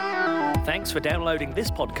Thanks for downloading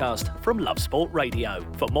this podcast from Love Sport Radio.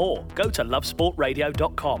 For more, go to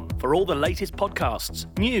lovesportradio.com for all the latest podcasts,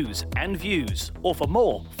 news and views. Or for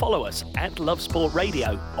more, follow us at Love Sport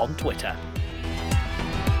Radio on Twitter.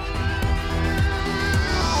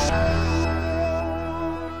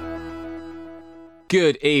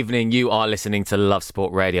 Good evening, you are listening to Love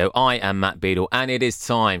Sport Radio. I am Matt Beadle and it is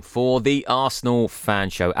time for the Arsenal Fan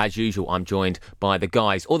Show. As usual, I'm joined by the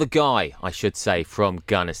guys, or the guy, I should say, from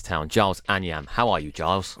Gunnerstown, Giles Anyam. How are you,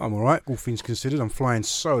 Giles? I'm all right, all things considered. I'm flying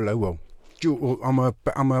solo. Well, I'm a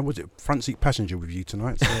front seat passenger with you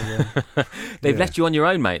tonight. So, They've left you on your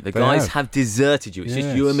own, mate. The guys have deserted you. It's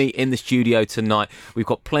just you and me in the studio tonight. We've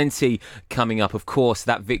got plenty coming up. Of course,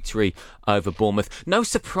 that victory over Bournemouth. No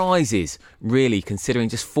surprises, really, considering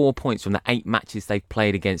just 4 points from the 8 matches they've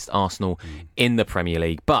played against Arsenal in the Premier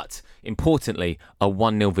League. But, importantly, a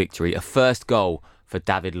 1-0 victory, a first goal for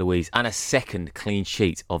David Luiz, and a second clean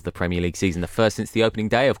sheet of the Premier League season, the first since the opening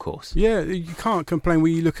day, of course. Yeah, you can't complain.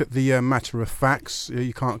 When you look at the matter of facts,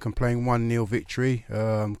 you can't complain. 1-0 victory,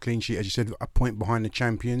 clean sheet, as you said, a point behind the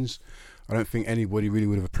champions. I don't think anybody really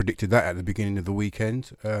would have predicted that at the beginning of the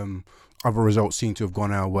weekend. Other results seem to have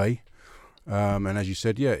gone our way. And as you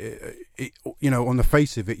said, on the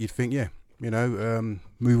face of it, you'd think,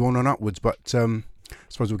 move on and upwards. But I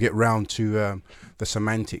suppose we'll get round to the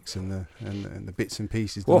semantics and the bits and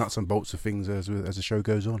pieces, the nuts and bolts of things as the show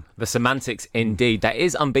goes on. The semantics, indeed. That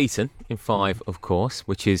is unbeaten in 5, of course,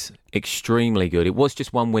 which is extremely good. It was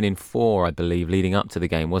just 1 win in 4, I believe, leading up to the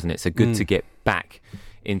game, wasn't it? So good to get back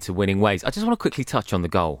into winning ways. I just want to quickly touch on the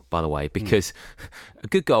goal, by the way, because a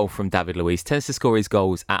good goal from David Luiz tends to score his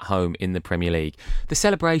goals at home in the Premier League. The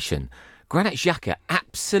celebration, Granit Xhaka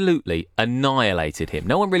absolutely annihilated him.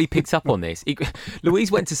 No one really picked up on this. Luiz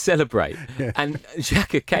went to celebrate and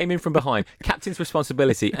Xhaka came in from behind, captain's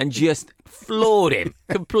responsibility, and just floored him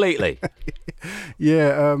completely.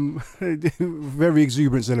 Very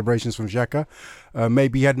exuberant celebrations from Xhaka.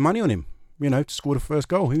 Maybe he had money on him, to score the first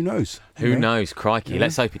goal. Who knows? Who knows? Crikey.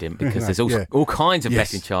 Let's hope he didn't, because there's all kinds of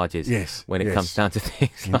betting charges when it comes down to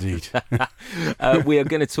things Indeed. like that. We are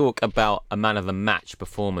going to talk about a man of the match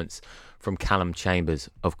performance from Callum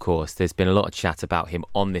Chambers, of course. There's been a lot of chat about him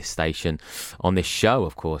on this station, on this show,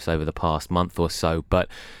 of course, over the past month or so. But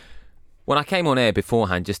when I came on air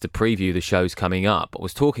beforehand just to preview the shows coming up, I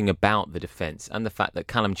was talking about the defence and the fact that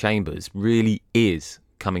Callum Chambers really is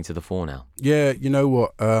coming to the fore now. Yeah, you know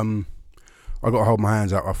what? I got to hold my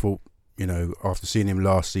hands up. I thought, after seeing him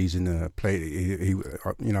last season play,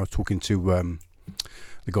 I was talking to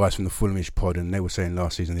the guys from the Fulhamish pod, and they were saying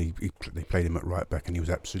last season they played him at right back and he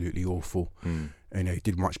was absolutely awful. And he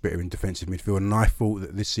did much better in defensive midfield. And I thought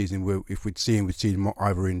that this season, if we'd see him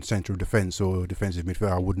either in centre of defence or defensive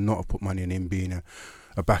midfield, I would not have put money on him being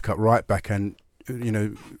a backup right back. And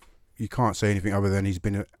you can't say anything other than he's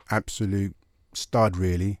been an absolute stud,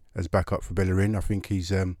 really, as backup for Bellerin. I think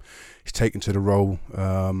he's taken to the role.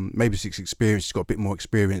 Maybe it's experience. He's got a bit more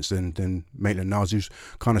experience than Maitland-Niles, who's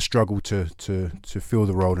kind of struggled to fill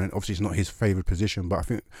the role. And obviously, it's not his favoured position. But I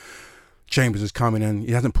think Chambers has come in and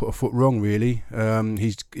he hasn't put a foot wrong, really. I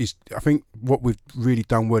think what we've really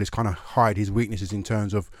done well is kind of hide his weaknesses in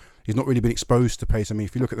terms of he's not really been exposed to pace. I mean,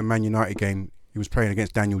 if you look at the Man United game, he was playing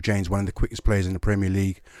against Daniel James, one of the quickest players in the Premier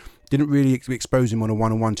League. Didn't really expose him on a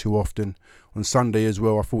one-on-one too often. On Sunday as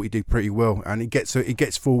well, I thought he did pretty well, and he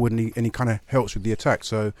gets forward and he kind of helps with the attack.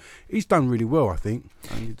 So he's done really well, I think,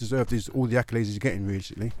 and he deserved all the accolades he's getting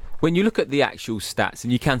recently. When you look at the actual stats,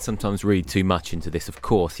 and you can sometimes read too much into this, of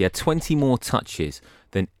course, he had 20 more touches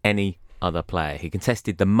than any other player. He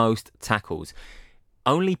contested the most tackles.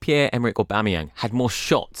 Only Pierre-Emerick Aubameyang had more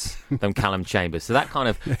shots than Callum Chambers. So that kind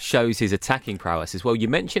of shows his attacking prowess as well. You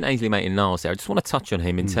mentioned Ainsley Maitland-Niles there. I just want to touch on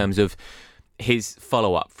him in terms of his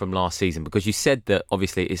follow-up from last season, because you said that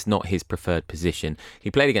obviously it's not his preferred position.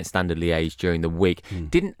 He played against Standard Liège during the week.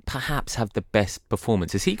 Didn't perhaps have the best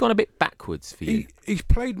performance. Has he gone a bit backwards for you? He's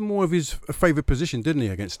played more of his favourite position, didn't he,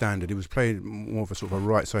 against Standard? He was playing more of a sort of a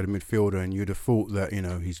right-sided midfielder, and you'd have thought that,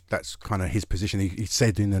 that's kind of his position. He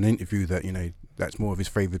said in an interview that, that's more of his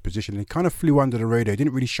favourite position. And he kind of flew under the radar. He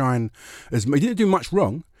didn't really shine he didn't do much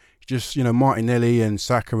wrong. Just, Martinelli and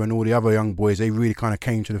Saka and all the other young boys, they really kind of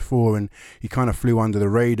came to the fore, and he kind of flew under the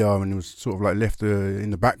radar and was sort of like left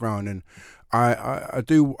in the background. And I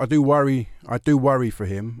do worry for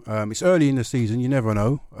him. It's early in the season, you never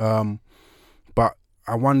know. But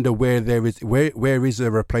I wonder where is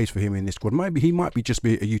there a place for him in this squad? Maybe he might just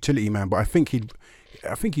be a utility man, but I think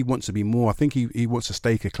he wants to be more. I think he wants to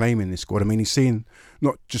stake a claim in this squad. I mean, he's seen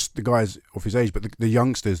not just the guys of his age, but the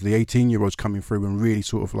youngsters, the 18-year-olds coming through and really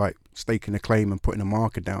sort of like staking a claim and putting a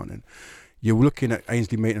marker down. And you're looking at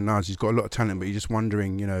Ainsley Maitland-Niles. He's got a lot of talent, but you're just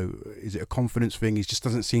wondering, is it a confidence thing? He just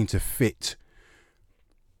doesn't seem to fit,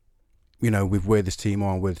 with where this team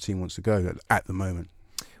are and where the team wants to go at the moment.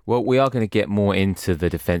 Well, we are going to get more into the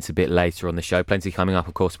defence a bit later on the show. Plenty coming up,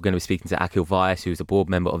 of course. We're going to be speaking to Akhil Vyas, who's a board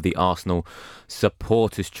member of the Arsenal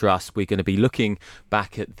Supporters Trust. We're going to be looking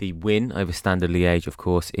back at the win over Standard Liège, of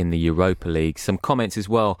course, in the Europa League. Some comments as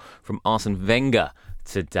well from Arsene Wenger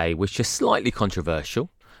today, which are slightly controversial,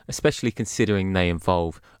 especially considering they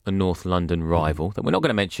involve a North London rival that we're not going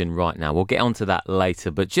to mention right now. We'll get onto that later.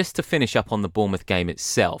 But just to finish up on the Bournemouth game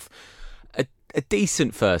itself, a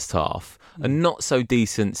decent first half, a not so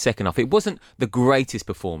decent second half. It wasn't the greatest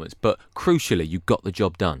performance, but crucially, you got the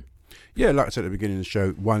job done. Yeah, like I said at the beginning of the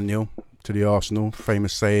show, 1-0 to the Arsenal.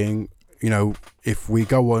 Famous saying, if we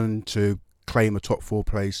go on to claim a top 4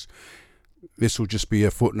 place, this will just be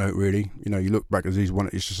a footnote, really. You look back at these one,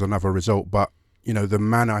 it's just another result. But the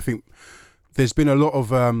manner, I think there's been a lot of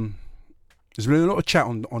chat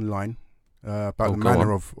online about the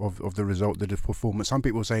manner of the result, the performance. Some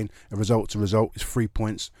people are saying a result to result is 3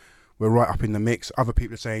 points. We're right up in the mix. Other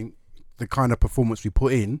people are saying the kind of performance we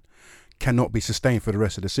put in cannot be sustained for the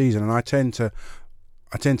rest of the season. And I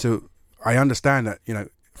understand that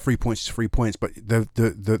 3 points is 3 points, but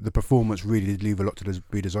the performance really did leave a lot to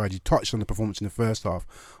be desired. You touched on the performance in the first half.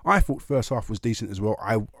 I thought first half was decent as well.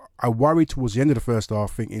 I worried towards the end of the first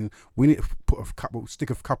half, thinking we need to stick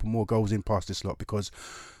a couple more goals in past this lot, because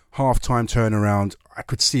half-time turnaround, I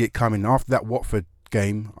could see it coming. After that Watford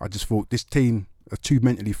game, I just thought this team are too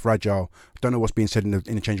mentally fragile. I don't know what's being said in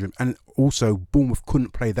the change room. And also, Bournemouth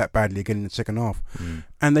couldn't play that badly again in the second half.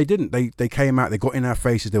 And they didn't. They came out, they got in our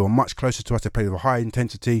faces, they were much closer to us, they played with a high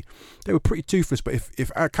intensity. They were pretty toothless, but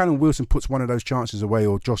if Callum Wilson puts one of those chances away,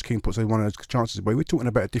 or Josh King puts one of those chances away, we're talking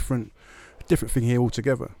about a different thing here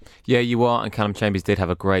altogether. Yeah, you are. And Callum Chambers did have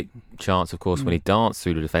a great chance, of course, when he danced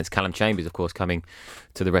through the defence. Callum Chambers, of course, coming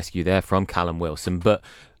to the rescue there from Callum Wilson. But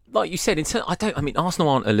like you said, Arsenal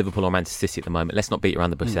aren't a Liverpool or Manchester City at the moment. Let's not beat around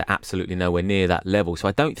the bush. They're absolutely nowhere near that level. So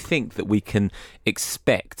I don't think that we can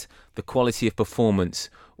expect the quality of performance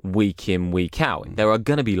week in, week out. There are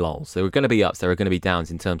going to be lulls, there are going to be ups, there are going to be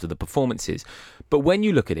downs in terms of the performances. But when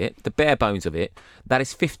you look at it, the bare bones of it, that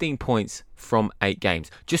is 15 points from 8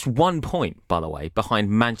 games. Just 1 point, by the way, behind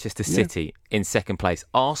Manchester City in second place.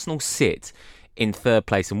 Arsenal sit in third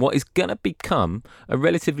place, and what is going to become a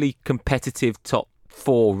relatively competitive top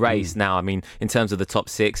 4 race now. I mean, in terms of the top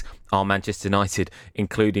 6, are Manchester United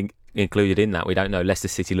included in that? We don't know. Leicester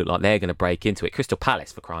City look like they're going to break into it. Crystal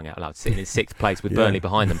Palace, for crying out loud, sitting in 6th place with Burnley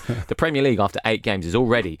behind them. The Premier League after 8 games is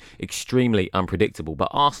already extremely unpredictable. But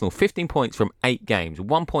Arsenal, 15 points from 8 games,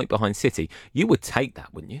 1 point behind City. You would take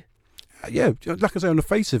that, wouldn't you? Yeah, like I say, on the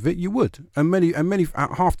face of it, you would. And many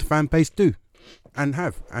half the fan base do, and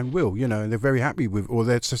have, and will. And they're very happy with, or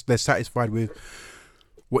they're satisfied with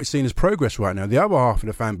what is seen as progress right now. The other half of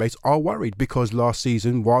the fan base are worried, because last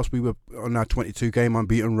season, whilst we were on our 22-game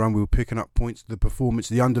unbeaten run, we were picking up points. The performance,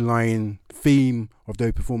 the underlying theme of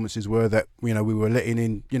those performances were that we were letting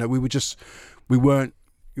in. We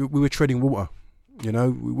were treading water.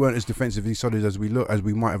 We weren't as defensively solid as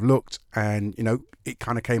we might have looked, and it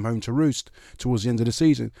kind of came home to roost towards the end of the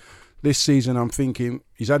season. This season, I'm thinking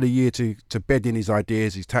he's had a year to bed in his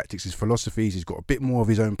ideas, his tactics, his philosophies. He's got a bit more of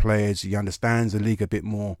his own players. He understands the league a bit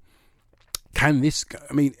more.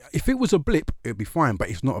 If it was a blip, it would be fine, but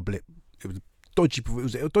it's not a blip. It was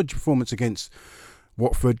a dodgy performance against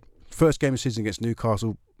Watford. First game of the season against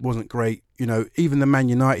Newcastle wasn't great. Even the Man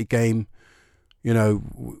United game,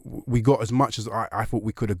 we got as much as I thought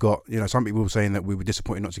we could have got. Some people were saying that we were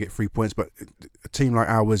disappointed not to get 3 points, but a team like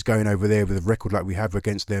ours going over there with a record like we have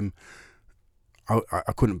against them,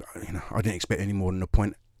 I couldn't. I didn't expect any more than a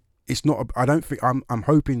point. It's not. I don't think. I'm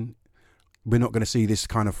hoping we're not going to see this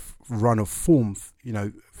kind of run of form,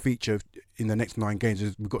 feature in the next 9 games.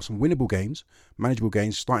 We've got some winnable games, manageable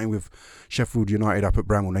games, starting with Sheffield United up at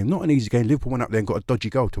Bramall Lane. Not an easy game. Liverpool went up there and got a dodgy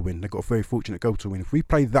goal to win. They got a very fortunate goal to win. If we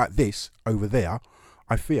play this over there,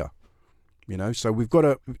 I fear. So we've got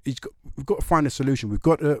to find a solution. We've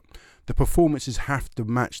got to. The performances have to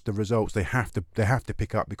match the results. They have to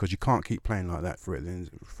pick up, because you can't keep playing like that throughout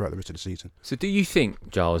the rest of the season. So do you think,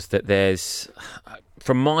 Giles, that there's,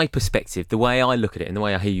 from my perspective, the way I look at it and the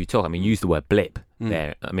way I hear you talk, use the word blip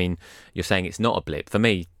there. You're saying it's not a blip. For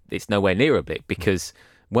me, it's nowhere near a blip, because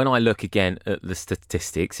when I look again at the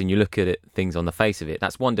statistics and you look at it, things on the face of it,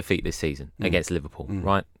 that's 1 defeat this season against Liverpool,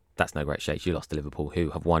 right? That's no great shakes. You lost to Liverpool,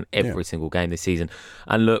 who have won every single game this season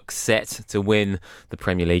and look set to win the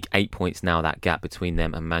Premier League. 8 points now, that gap between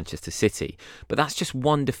them and Manchester City. But that's just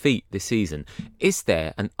 1 defeat this season. Is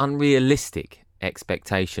there an unrealistic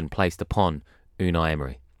expectation placed upon Unai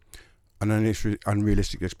Emery? An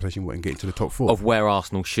unrealistic expectation what, and getting to the top four of where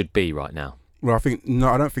Arsenal should be right now. Well,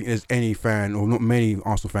 I don't think there's any fan, or not many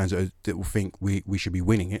Arsenal fans that will think we should be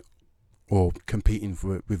winning it or competing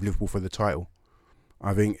with Liverpool for the title.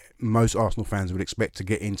 I think most Arsenal fans would expect to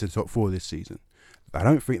get into the top four this season. I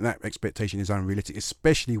don't think that expectation is unrealistic,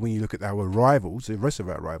 especially when you look at our rivals, the rest of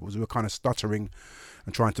our rivals, who are kind of stuttering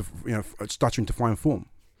and trying to, stuttering to find form.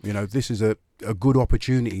 This is a good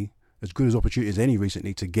opportunity, as good as opportunity as any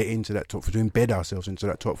recently, to get into that top four, to embed ourselves into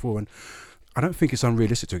that top four. And I don't think it's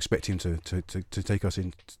unrealistic to expect him to take us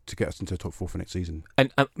in, to get us into the top four for next season.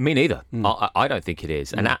 And me neither. I don't think it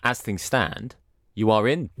is. And as things stand, you are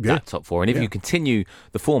in that top four. And if you continue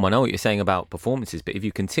the form, I know what you're saying about performances, but if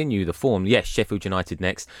you continue the form, yes, Sheffield United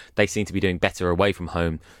next, they seem to be doing better away from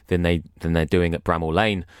home than they're doing at Bramall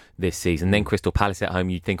Lane this season. Then Crystal Palace at home,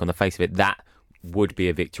 you'd think on the face of it, that would be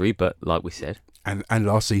a victory, but like we said. And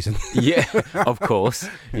last season. Yeah, of course.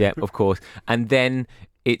 Yeah, of course. And then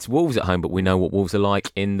it's Wolves at home, but we know what Wolves are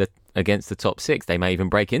like against the top six. They may even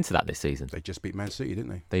break into that this season. They just beat Man City,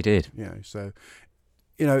 didn't they? They did. Yeah, so...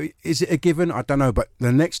 is it a given? I don't know. But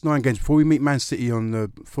the next 9 games, before we meet Man City on the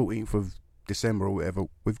 14th of December or whatever,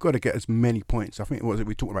 we've got to get as many points. I think,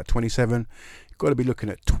 we talked about 27. You've got to be looking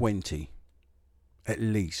at 20, at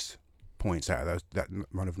least, points out of that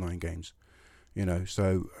run of 9 games.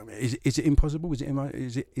 So is it impossible? Is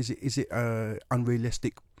it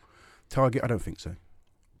unrealistic target? I don't think so.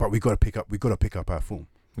 But we've got to pick up our form.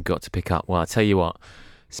 We've got to pick up. Well, I tell you what.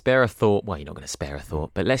 Spare a thought. Well, you're not going to spare a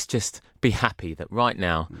thought, but let's just be happy that right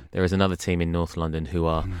now there is another team in North London who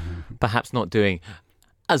are perhaps not doing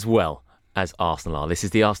as well as Arsenal are. This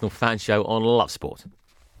is the Arsenal Fan Show on Love Sport.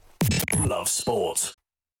 Love Sport.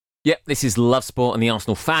 Yep, this is Love Sport and the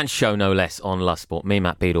Arsenal Fan Show, no less, on Love Sport. Me,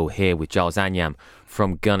 Matt Beadle, here with Giles Anyam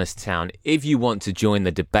from Gunners Town. If you want to join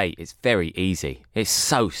the debate, it's very easy. It's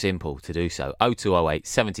so simple to do so. 0208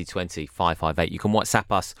 70 20 558. You can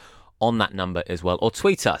WhatsApp us on that number as well, or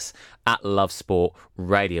tweet us at Love Sport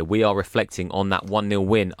Radio. We are reflecting on that 1-0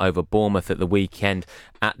 win over Bournemouth at the weekend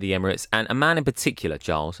at the Emirates. And a man in particular,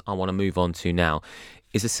 Giles, I want to move on to now,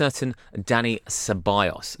 is a certain Dani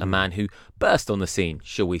Ceballos, a man who burst on the scene,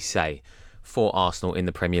 shall we say, for Arsenal in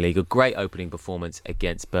the Premier League. A great opening performance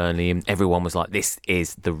against Burnley, and everyone was like, this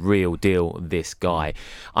is the real deal, this guy.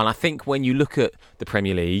 And I think when you look at the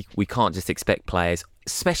Premier League, we can't just expect players,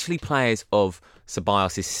 especially players of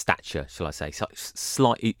Ceballos' stature, shall I say.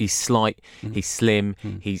 He's slight, he's slim,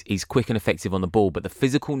 he's quick and effective on the ball, but the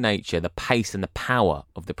physical nature, the pace and the power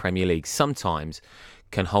of the Premier League sometimes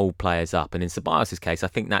can hold players up. And in Ceballos' case, I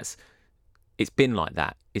think it's been like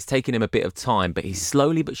that. It's taken him a bit of time, but he's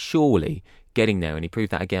slowly but surely getting there, and he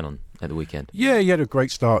proved that again at the weekend. Yeah, he had a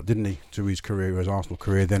great start, didn't he, to his career, his Arsenal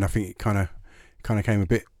career. Then I think it kind of came a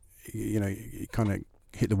bit, it kind of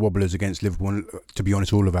hit the wobblers against Liverpool. And, to be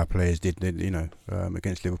honest, all of our players did,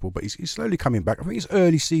 against Liverpool. But he's slowly coming back. I think it's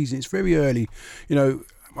early season. It's very early.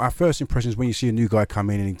 Our first impressions when you see a new guy come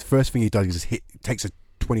in, and the first thing he does is takes a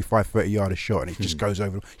 25, 30 yard shot, and it just goes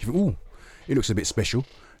over. You think, ooh, it looks a bit special.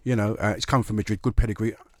 It's come from Madrid, good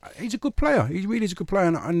pedigree. He's a good player. He really is a good player,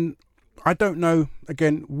 and I don't know,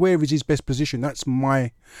 again, where is his best position. I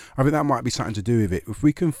think that might be something to do with it. If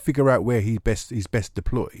we can figure out where he's best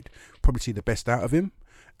deployed, probably see the best out of him.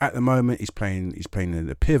 At the moment, he's playing in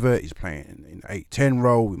the pivot, he's playing in 8-10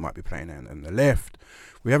 role, we might be playing on the left.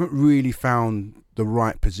 We haven't really found the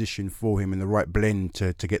right position for him and the right blend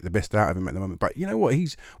to get the best out of him at the moment. But you know what?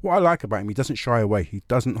 What I like about him, he doesn't shy away, he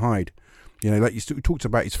doesn't hide. Like you talked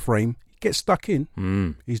about his frame, he gets stuck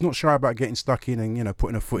in. He's not shy about getting stuck in and,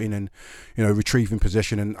 putting a foot in and, retrieving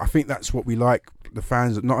possession. And I think that's what we like, the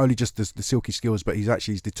fans, not only just the silky skills, but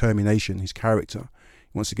his determination, his character.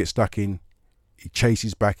 He wants to get stuck in. He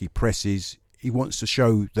chases back, he presses. He wants to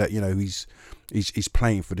show that, he's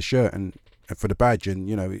playing for the shirt and for the badge.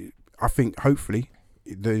 And, I think hopefully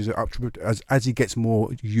there's as he gets more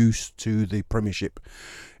used to the Premiership,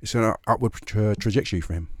 it's an upward trajectory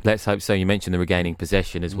for him. Let's hope so. You mentioned the regaining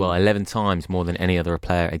possession as well. 11 times more than any other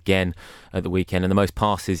player again at the weekend, and the most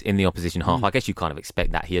passes in the opposition half. I guess you kind of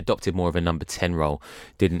expect that. He adopted more of a number 10 role,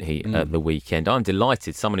 didn't he, at the weekend? I'm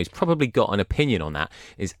delighted. Someone who's probably got an opinion on that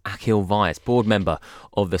is Akil Vyas, board member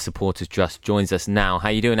of the Supporters Trust, joins us now. How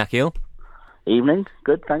you doing, Akil? Evening.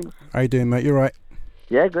 Good, thanks. How you doing, mate? You all right?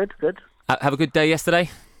 Yeah, good. Have a good day yesterday?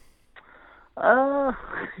 I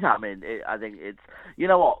think it's... You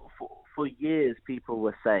know what? For years, people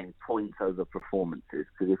were saying points over performances.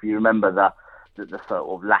 Because if you remember the sort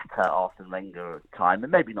of latter Arsene Wenger time,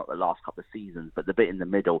 and maybe not the last couple of seasons, but the bit in the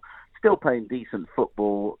middle, still playing decent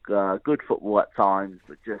football, good football at times,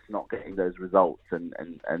 but just not getting those results.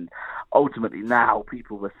 And ultimately now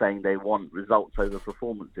people were saying they want results over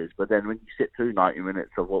performances, but then when you sit through 90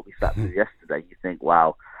 minutes of what we sat through yesterday, you think,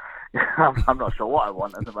 wow, I'm not sure what I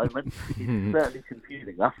want at the moment. He's certainly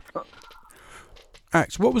confusing us.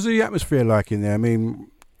 Axe, what was the atmosphere like in there? I mean,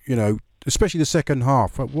 you know, especially the second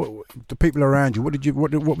half. What the people around you? What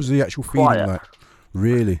was the actual feeling Quiet. like?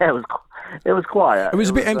 Really? Yeah, it was quiet. It was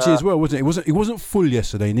a bit empty as well, wasn't it? It wasn't full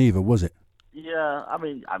yesterday neither, was it? Yeah, I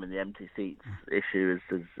mean the empty seats issue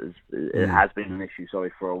it has been an issue,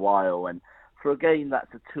 for a while, and for a game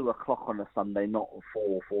that's at 2:00 on a Sunday, not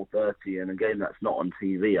 4:30, and a game that's not on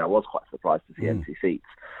TV, I was quite surprised to see empty seats.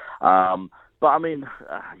 But I mean,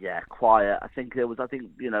 quiet. I think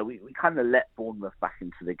we kind of let Bournemouth back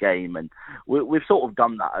into the game, and we've sort of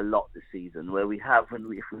done that a lot this season, where if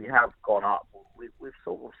we have gone up, we've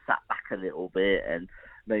sort of sat back a little bit, and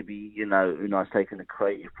maybe Unai's taken a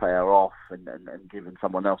creative player off and given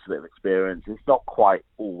someone else a bit of experience. It's not quite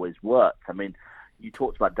always worked. I mean, you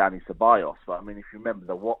talked about Dani Ceballos, but I mean, if you remember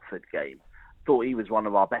the Watford game, thought he was one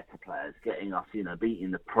of our better players, getting us,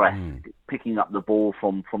 beating the press, picking up the ball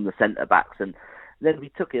from the centre-backs, and then we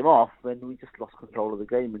took him off and we just lost control of the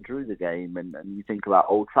game and drew the game. And you think about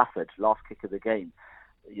Old Trafford, last kick of the game,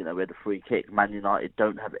 we had a free kick. Man United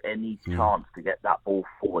don't have any chance to get that ball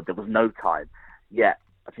forward. There was no time. Yet,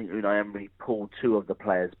 I think Unai Emery pulled two of the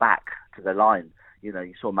players back to the line.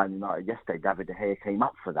 You saw Man United yesterday, David De Gea came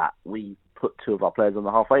up for that. We put two of our players on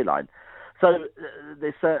the halfway line. So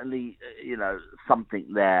there's certainly, something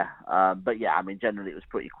there. But yeah, I mean, generally it was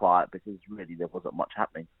pretty quiet because really there wasn't much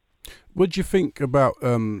happening. What do you think about,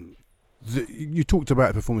 you talked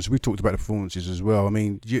about performances, we talked about the performances as well. I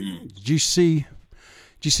mean, do you see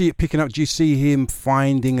it picking up? Do you see him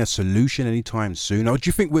finding a solution anytime soon? Or do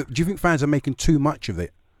you think fans are making too much of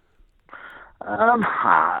it?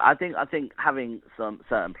 I think having some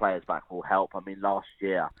certain players back will help. I mean, last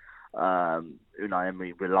year, Unai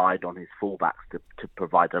Emery relied on his fullbacks to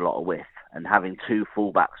provide a lot of width, and having two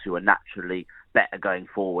fullbacks who are naturally better going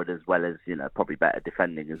forward as well as probably better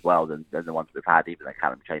defending as well than the ones we've had. Even though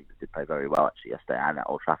Callum Chambers did play very well actually yesterday and at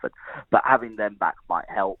Old Trafford, but having them back might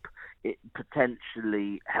help. It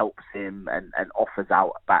potentially helps him and offers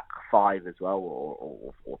out back five as well,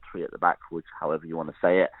 or three at the back, however you want to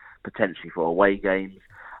say it, potentially for away games.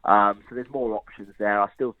 So there's more options there. I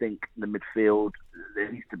still think the midfield,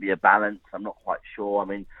 there needs to be a balance. I'm not quite sure. I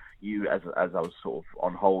mean, as I was sort of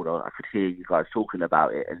on hold, I could hear you guys talking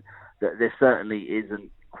about it, and there certainly isn't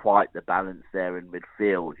quite the balance there in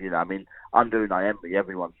midfield. I mean, under Unai Emery,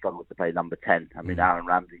 everyone struggled to play number 10. I mean, Aaron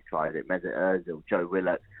Ramsey tried it, Mesut Ozil, Joe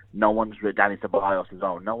Willock. Dani Ceballos as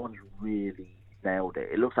well. No one's really nailed it.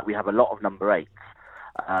 It looks like we have a lot of number 8s,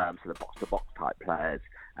 so the box-to-box type players.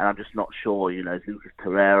 And I'm just not sure, is Lucas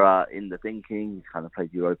Torreira in the thinking? He's kind of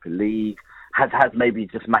played Europa League. Has maybe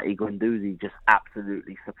just Matty Guendouzi just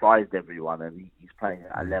absolutely surprised everyone, and he's playing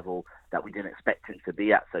at a level that we didn't expect him to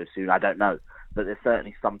be at so soon? I don't know. But there's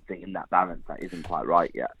certainly something in that balance that isn't quite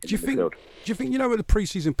right yet. Do you think, at the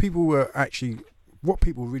pre-season, people were actually... What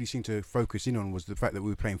people really seemed to focus in on was the fact that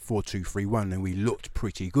we were playing 4-2-3-1 and we looked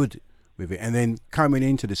pretty good with it. And then coming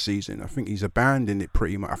into the season, I think he's abandoned it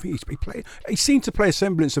pretty much. I think he seemed to play a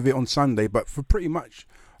semblance of it on Sunday, but for pretty much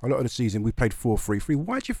a lot of the season, we played 4-3-3.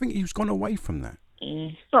 Why do you think he's gone away from that?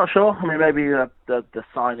 Not sure. I mean, maybe the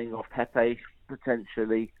signing of Pepe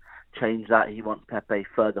potentially changed that. He wants Pepe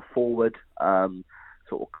further forward,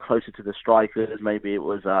 sort of closer to the strikers. Maybe it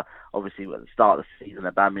was obviously at the start of the season,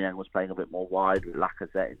 Aubameyang was playing a bit more wide with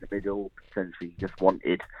Lacazette in the middle. Potentially just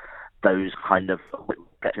wanted those kind of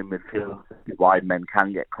in midfield. Wide men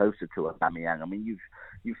can get closer to Aubameyang. I mean,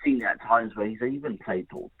 you've seen it at times where he's even played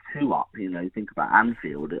two up. You think about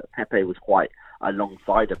Anfield. Pepe was quite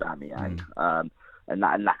alongside Aubameyang, and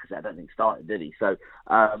Lacazette I don't think started, did he? So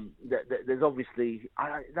there's obviously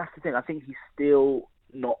that's the thing. I think he's still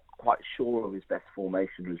not quite sure of his best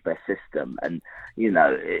formation, his best system, and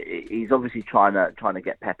he's obviously trying to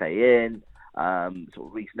get Pepe in. Sort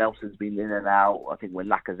of Reece Nelson's been in and out. I think when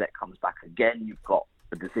Lacazette comes back again, you've got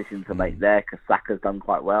a decision to make there because Saka's done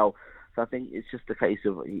quite well. So I think it's just a case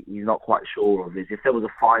of he's not quite sure of his. If there was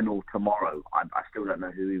a final tomorrow, I still don't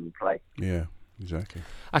know who he would play. Yeah, exactly.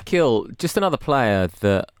 Akil, just another player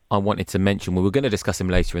that I wanted to mention. We were going to discuss him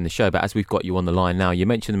later in the show, but as we've got you on the line now, you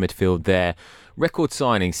mentioned the midfield there. Record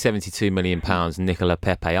signing, £72 million, Nicolas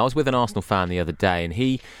Pepe. I was with an Arsenal fan the other day, and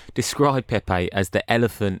he described Pepe as the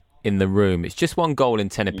elephant in the room. It's just 1 goal in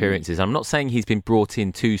 10 appearances. I'm not saying he's been brought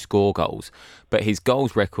in to score goals, but his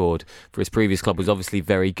goals record for his previous club was obviously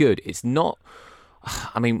very good. It's not...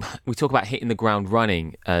 I mean, we talk about hitting the ground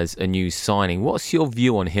running as a new signing. What's your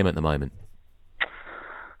view on him at the moment?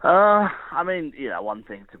 I mean, one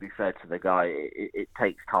thing, to be fair to the guy, it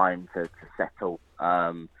takes time to settle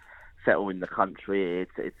in the country.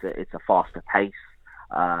 It's a faster pace.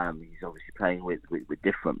 He's obviously playing with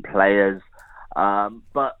different players,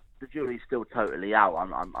 but the jury's still totally out.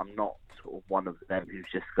 I'm not sort of one of them who's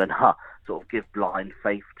just gonna sort of give blind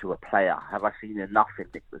faith to a player. Have I seen enough in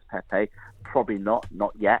Nicolas Pepe? Probably not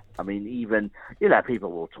yet. I mean, even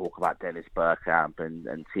people will talk about Dennis Bergkamp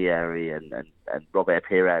and Thierry and Robert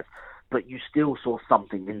Pires, but you still saw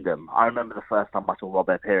something in them. I remember the first time I saw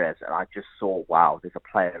Robert Pires, and I just saw, wow, there's a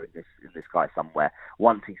player in this guy somewhere.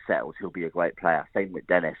 Once he settles, he'll be a great player. Same with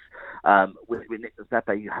Dennis. With Nicolas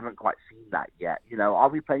Pepe, you haven't quite seen that yet. Are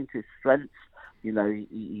we playing to his strengths?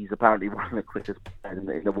 He's apparently one of the quickest players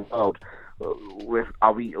in the world.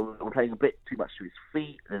 Are we playing a bit too much to his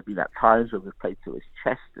feet? There's been at times where we've played to his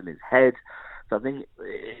chest and his head. So I think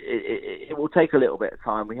it will take a little bit of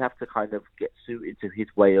time. We have to kind of get suited to his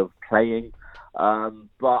way of playing.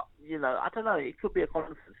 But, I don't know. It could be a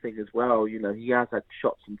confidence thing as well. He has had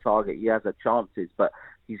shots on target. He has had chances, but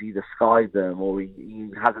he's either skied them or he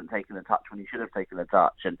hasn't taken a touch when he should have taken a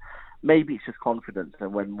touch. And maybe it's just confidence.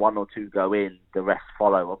 And when 1 or 2 go in, the rest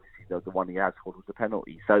follow. Obviously, the one he has scored was a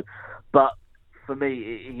penalty. So, but for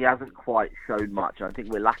me, he hasn't quite shown much. I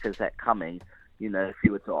think with Lacazette coming, if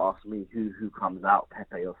you were to ask me who comes out,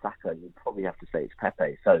 Pepe or Saka, you'd probably have to say it's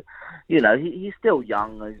Pepe. So, he's still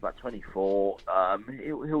young. He's about 24.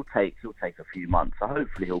 He'll take a few months. So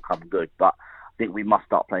hopefully he'll come good. But I think we must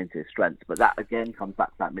start playing to his strengths. But that again comes back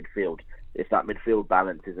to that midfield. If that midfield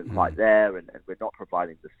balance isn't quite there, and we're not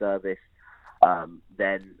providing the service,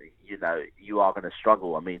 then you are going to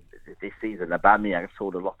struggle. I mean, this season Aubameyang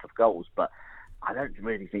scored a lot of goals, but I don't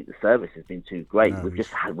really think the service has been too great. No,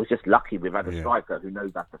 we're just lucky we've had a striker who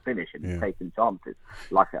knows how to finish and is taking chances,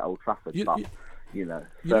 like at Old Trafford. You know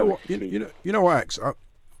what, Ax?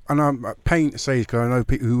 And I'm pain to say, because I know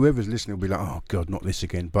people, whoever's listening will be like, "Oh God, not this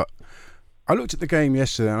again." But I looked at the game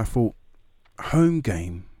yesterday and I thought, home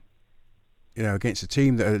game, against a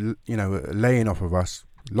team that are laying off of us,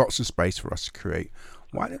 lots of space for us to create.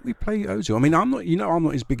 Why don't we play Ozil? I mean, I'm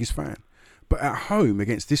not his biggest fan. But at home,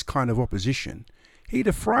 against this kind of opposition, he'd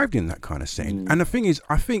have thrived in that kind of setting. And the thing is,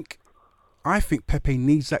 I think Pepe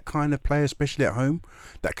needs that kind of player, especially at home,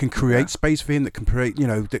 that can create space for him, that can create,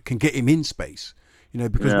 that can get him in space.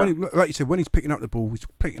 Because like you said, when he's picking up the ball,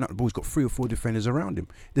 he's got 3 or 4 defenders around him.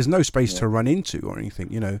 There's no space to run into or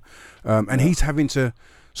anything, and he's having to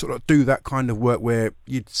sort of do that kind of work where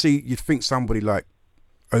you'd think somebody like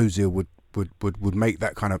Ozil would make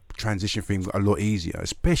that kind of transition for him a lot easier,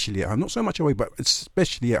 especially at home. Not so much away, but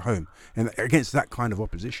especially at home and against that kind of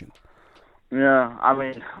opposition. Yeah, I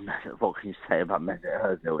mean, what can you say about Mesut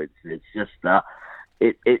Ozil? It's just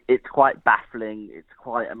it's quite baffling. It's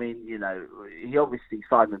quite. I mean, he obviously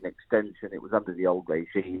signed an extension. It was under the old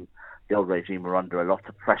regime. The old regime were under a lot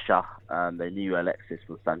of pressure. They knew Alexis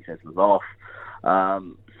Sanchez was off,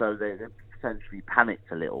 so they potentially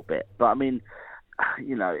panicked a little bit. But I mean,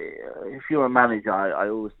 if you're a manager, I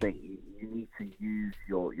always think you need to use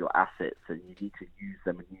your assets, and you need to use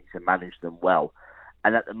them, and you need to manage them well.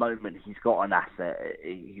 And at the moment, he's got an asset.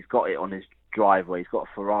 He's got it on his driveway. He's got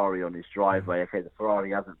a Ferrari on his driveway. Okay, the Ferrari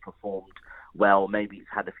hasn't performed well. Maybe it's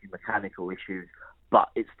had a few mechanical issues, but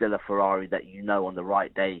it's still a Ferrari that on the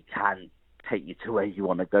right day can take you to where you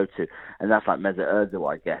want to go to. And that's like Mesut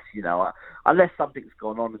Ozil, I guess. Unless something's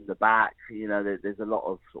gone on in the back, there's a lot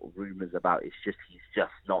of sort of rumours about he's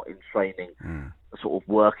just not in training, sort of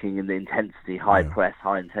working in the intensity, high press,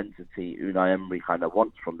 high intensity Unai Emery kind of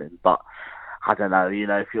wants from him. But I don't know,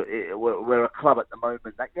 we're a club at the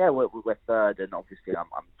moment that, we're third, and obviously I'm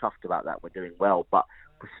chuffed about that. We're doing well, but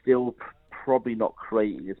we're still probably not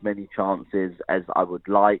creating as many chances as I would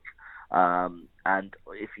like. And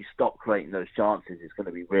if you stop creating those chances, it's going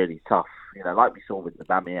to be really tough. Like we saw with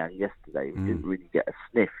Aubameyang yesterday, we didn't really get a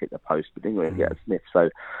sniff, hit the post, but didn't really get a sniff.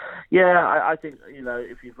 So, I think,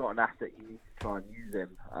 if you've got an asset, you need to try and use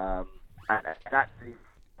him. And actually,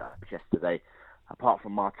 yesterday, apart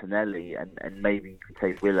from Martinelli and maybe you could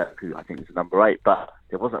say Willock, who I think is number 8, but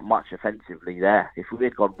there wasn't much offensively there. If we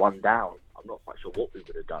had gone 1 down, I'm not quite sure what we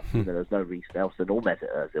would have done. There's no Reece Nelson or Mesut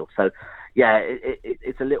Ozil. So,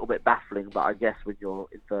 it's a little bit baffling, but I guess when you're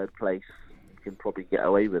in 3rd place, you can probably get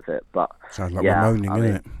away with it. But sounds like we're moaning,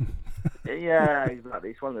 isn't it? Yeah, exactly.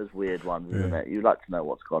 It's one of those weird ones, isn't it? You'd like to know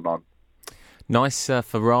what's gone on. Nice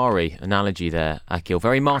Ferrari analogy there, Akil.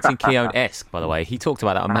 Very Martin Keown-esque, by the way. He talked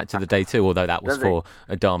about that on Match of the Day too, although that was for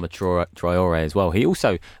Adama Traore as well. He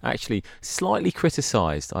also actually slightly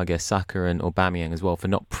criticised, I guess, Saka and Aubameyang as well for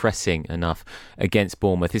not pressing enough against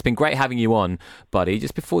Bournemouth. It's been great having you on, buddy.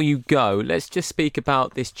 Just before you go, let's just speak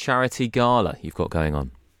about this charity gala you've got going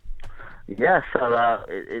on. Yeah, so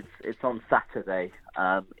it's on Saturday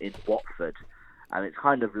in Watford. And it's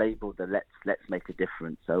kind of labelled the Let's Make a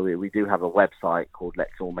Difference. So we do have a website called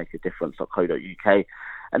letsallmakeadifference.co.uk.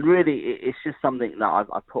 And really, it's just something that I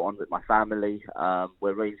put on with my family.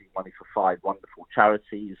 We're raising money for 5 wonderful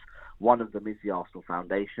charities. One of them is the Arsenal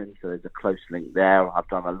Foundation, so there's a close link there. I've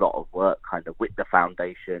done a lot of work kind of with the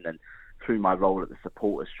foundation, and through my role at the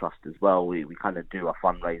Supporters Trust as well, we kind of do a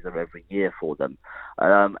fundraiser every year for them.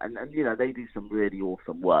 And you know, they do some really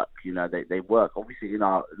awesome work. You know, they work obviously in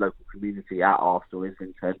our local community at Arsenal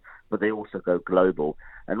Islington, but they also go global.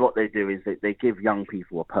 And what they do is they give young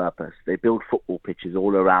people a purpose. They build football pitches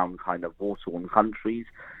all around kind of war-torn countries,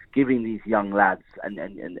 giving these young lads and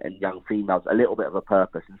young females a little bit of a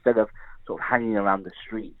purpose. Instead of sort of hanging around the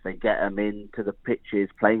streets, they get them into the pitches,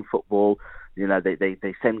 playing football. You know, they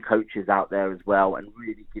send coaches out there as well, and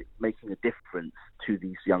really making a difference to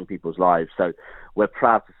these young people's lives. So we're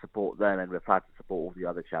proud to support them, and we're proud to support all the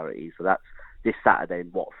other charities. So that's this Saturday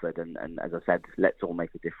in Watford, and as I said,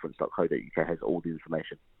 letsallmakeadifference.co.uk has all the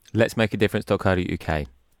information. Letsmakeadifference.co.uk.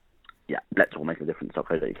 Yeah,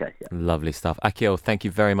 letsallmakeadifference.co.uk. Yeah. Lovely stuff. Akil, thank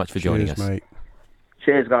you very much for joining us. Mate.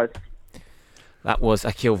 Cheers, guys. That was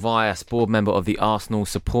Akil Vyas, board member of the Arsenal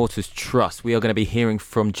Supporters Trust. We are going to be hearing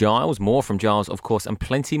from Giles, more from Giles, of course, and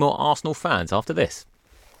plenty more Arsenal fans after this.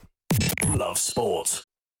 Love Sport.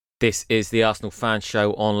 This is the Arsenal Fan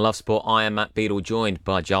Show on Love Sport. I am Matt Beadle, joined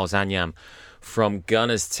by Giles Anyam from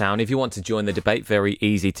Gunnerstown. If you want to join the debate, very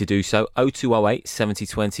easy to do so. 0208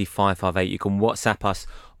 7020 558. You can WhatsApp us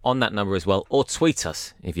on that number as well, or tweet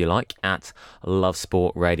us, if you like, at Love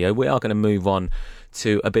Sport Radio. We are going to move on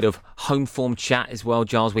to a bit of home form chat as well,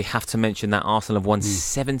 Giles. We have to mention that Arsenal have won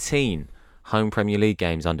 17 home Premier League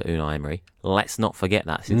games under Unai Emery. Let's not forget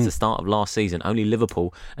that. Since the start of last season, only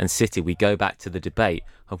Liverpool and City, we go back to the debate,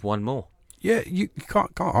 have won more. Yeah, you can't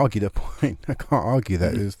argue that point. I can't argue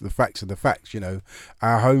that. The facts are the facts. You know,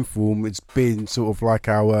 our home form, it's been sort of like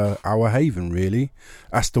our haven, really.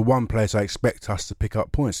 That's the one place I expect us to pick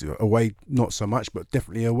up points. Away, not so much, but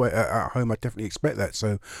definitely away at home, I definitely expect that.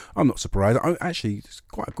 So I'm not surprised. Actually, it's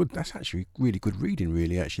quite a good. That's actually really good reading,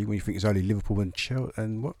 really. Actually, when you think it's only Liverpool and Chelsea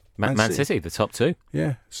and what Man City, the top two.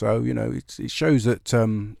 Yeah. So you know, it shows that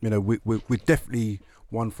you know we're definitely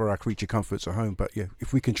one for our creature comforts at home, but yeah,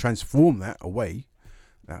 if we can transform that away,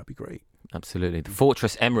 that would be great. Absolutely. The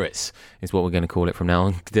Fortress Emirates is what we're going to call it from now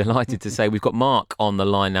on. Delighted to say we've got Mark on the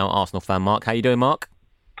line now, Arsenal fan. Mark, how you doing, Mark?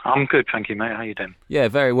 I'm good, thank you, mate. How you doing? Yeah,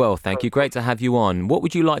 very well, thank you. Great to have you on. What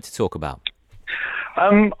would you like to talk about?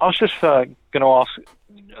 I was just going to ask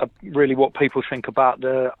really what people think about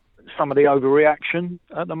some of the overreaction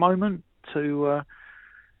at the moment to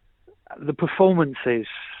the performances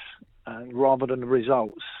rather than the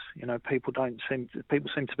results. You know, people seem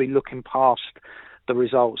to be looking past the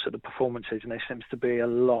results at the performances, and there seems to be a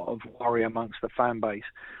lot of worry amongst the fan base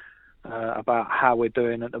about how we're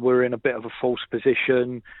doing. We're in a bit of a false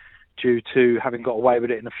position due to having got away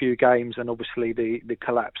with it in a few games, and obviously the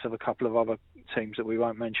collapse of a couple of other teams that we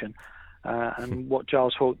won't mention. And what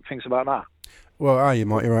Giles thinks about that. Well, you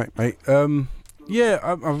might, you're right, mate. Yeah,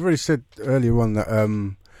 I've already said earlier on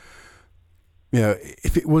that you know,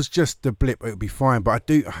 if it was just a blip, it would be fine. But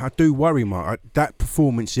I do worry, Mark. That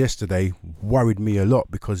performance yesterday worried me a lot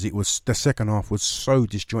because it was the second half was so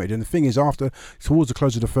disjointed. And the thing is, towards the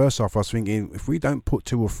close of the first half, I was thinking if we don't put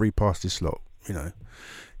 2 or 3 past this lot, you know, it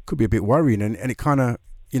could be a bit worrying. And it kind of,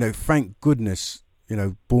 you know, thank goodness, you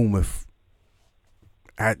know, Bournemouth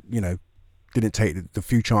didn't take the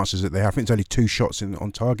few chances that they have. I think it's only 2 shots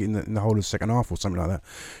on target in the whole of the second half or something like that.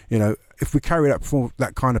 You know, if we carry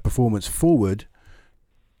that kind of performance forward,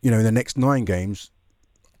 you know, in the next 9 games,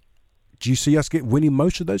 do you see us winning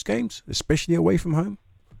most of those games, especially away from home?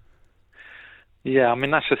 Yeah, I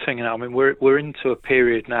mean, that's the thing. I mean, we're into a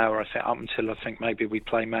period now where I think up until maybe we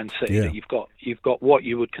play Man City, that you've got what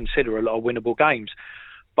you would consider a lot of winnable games.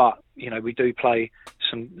 But, you know, we do play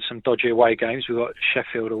some dodgy away games. We've got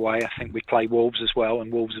Sheffield away. I think we play Wolves as well,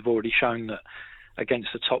 and Wolves have already shown that against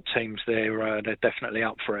the top teams, they're definitely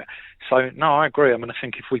up for it. So, no, I agree. I mean, I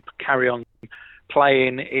think if we carry on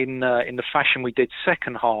playing in the fashion we did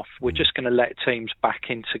second half, we're just going to let teams back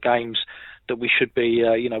into games that we should be,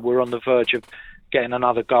 we're on the verge of getting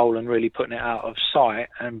another goal and really putting it out of sight,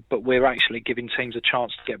 but we're actually giving teams a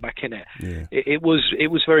chance to get back in it. Yeah. It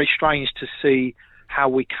was very strange to see how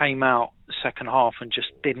we came out the second half and just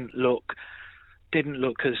didn't look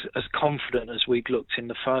as confident as we'd looked in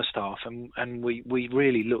the first half, and we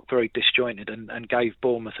really looked very disjointed and gave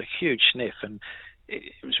Bournemouth a huge sniff, and it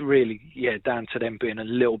was really down to them being a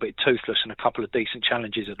little bit toothless and a couple of decent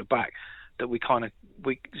challenges at the back that we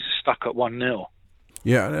stuck at 1-0.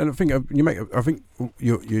 Yeah, and I think I think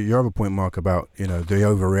your other point, Mark, about the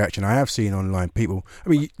overreaction. I have seen online people. I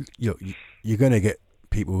mean, you're going to get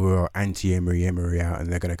people who are anti-Emery out,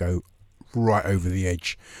 and they're going to go right over the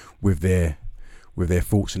edge with their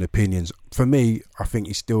thoughts and opinions. For me, I think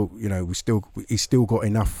he's still got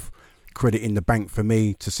enough credit in the bank for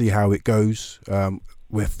me to see how it goes.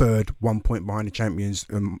 We're third, 1 point behind the champions.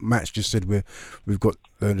 Matt's just said we've got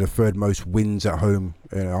the third most wins at home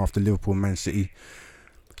after Liverpool and Man City.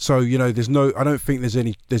 So I don't think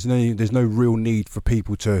there's no real need for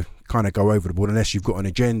people to kind of go over the board unless you've got an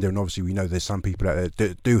agenda. And obviously we know there's some people out there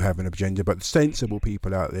that do have an agenda, but the sensible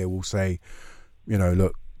people out there will say,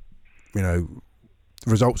 look, the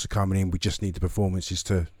results are coming in. We just need the performances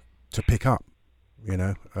to pick up.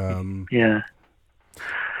 Yeah.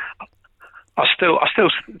 I still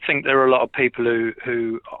think there are a lot of people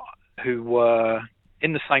who were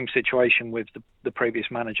in the same situation with the previous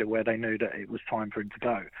manager, where they knew that it was time for him to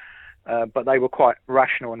go, but they were quite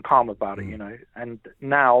rational and calm about it, And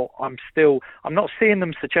now I'm not seeing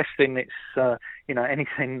them suggesting it's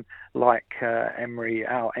anything like Emery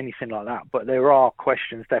out, anything like that. But there are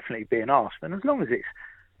questions definitely being asked, and as long as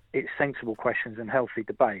it's sensible questions and healthy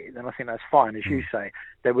debate, then I think that's fine. As you say,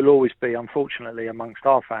 there will always be, unfortunately, amongst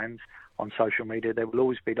our fans on social media, there will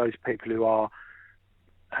always be those people who are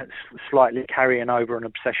slightly carrying over an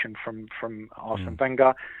obsession from Arsene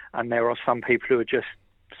Wenger, and there are some people who are just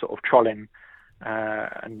sort of trolling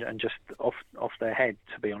and just off their head,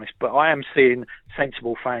 to be honest. But I am seeing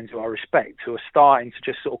sensible fans who I respect who are starting to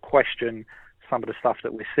just sort of question some of the stuff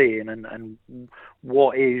that we're seeing and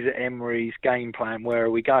what is Emery's game plan, where are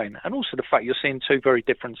we going, and also the fact you're seeing two very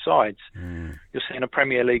different sides. You're seeing a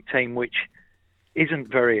Premier League team which isn't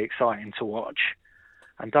very exciting to watch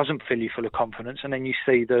and doesn't fill you full of confidence, and then you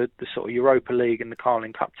see the sort of Europa League and the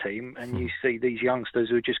Carling Cup team, and you see these youngsters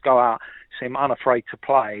who just go out, seem unafraid to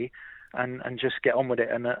play and just get on with it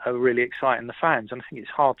and are really exciting the fans. And I think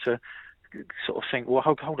it's hard to sort of think, well,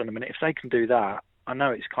 hold on a minute, if they can do that, I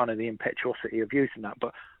know it's kind of the impetuosity of youth and that,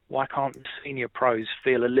 but why can't the senior pros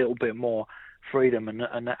feel a little bit more freedom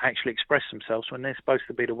and actually express themselves when they're supposed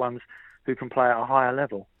to be the ones who can play at a higher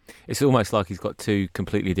level? It's almost like he's got two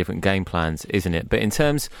completely different game plans, isn't it? But in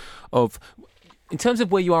terms of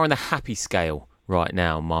where you are on the happy scale right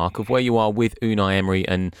now, Mark, of where you are with Unai Emery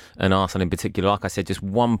and Arsenal in particular, like I said, just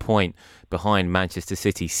 1 point behind Manchester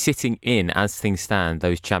City, sitting in, as things stand,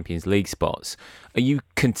 those Champions League spots. Are you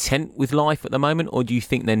content with life at the moment, or do you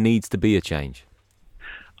think there needs to be a change?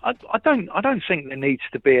 I don't think there needs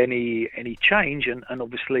to be any change, and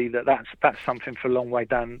obviously that's something for a long way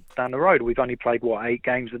down the road. We've only played 8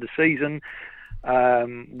 games of the season.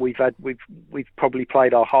 We've probably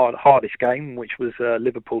played our hardest game, which was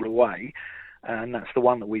Liverpool away, and that's the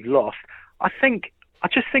one that we've lost. I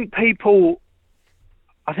just think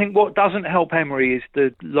what doesn't help Emery is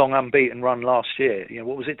the long unbeaten run last year.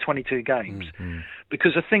 What was it, 22 games? Mm-hmm.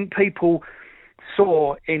 Because I think people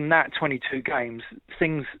saw in that 22 games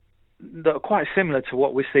things that are quite similar to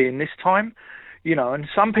what we're seeing this time, and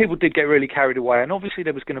some people did get really carried away, and obviously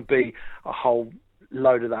there was going to be a whole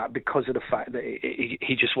load of that because of the fact that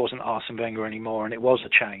he just wasn't Arsene Wenger anymore, and it was a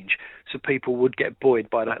change, so people would get buoyed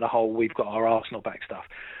by that, the whole we've got our Arsenal back stuff.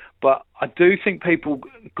 But I do think people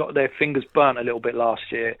got their fingers burnt a little bit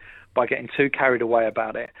last year by getting too carried away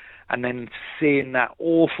about it, and then seeing that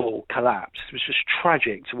awful collapse. It was just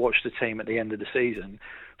tragic to watch the team at the end of the season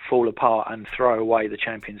fall apart and throw away the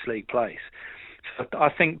Champions League place. So I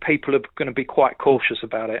think people are going to be quite cautious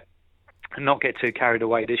about it and not get too carried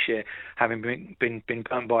away this year, having been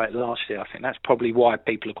burnt by it last year. I think that's probably why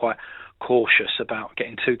people are quite cautious about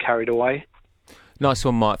getting too carried away. Nice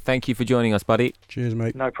one, Mark. Thank you for joining us, buddy. Cheers,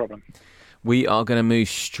 mate. No problem. We are going to move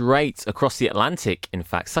straight across the Atlantic, in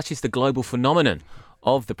fact. Such is the global phenomenon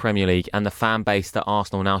of the Premier League and the fan base that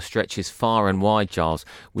Arsenal now stretches far and wide, Giles.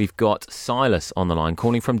 We've got Silas on the line,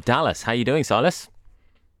 calling from Dallas. How are you doing, Silas?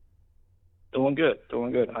 Doing good. How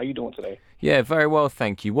are you doing today? Yeah, very well,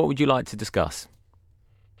 thank you. What would you like to discuss?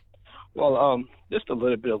 Well, just a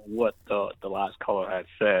little bit of what the last caller had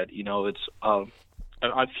said. It's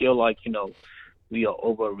I feel like, we are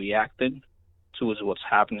overreacting to what's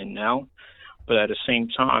happening now. But at the same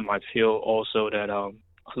time, I feel also that a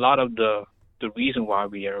lot of the the reason why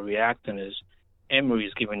we are reacting is Emery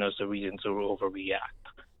is giving us the reason to overreact.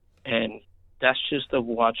 And that's just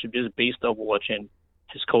based on watching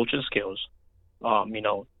his coaching skills. There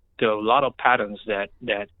are a lot of patterns that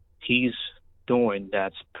he's doing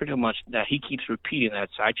that's pretty much that he keeps repeating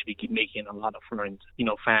that's actually keep making a lot of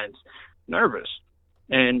fans nervous.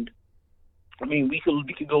 And I mean, we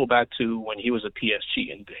could go back to when he was at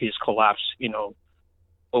PSG and his collapse,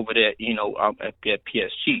 over there, at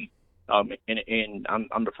PSG. And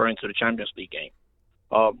I'm referring to the Champions League game.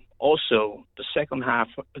 Also, the second half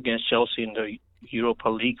against Chelsea in the Europa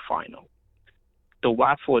League final. The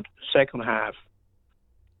Watford second half,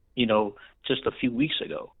 just a few weeks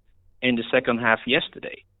ago. And the second half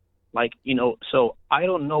yesterday. So I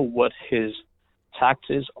don't know what his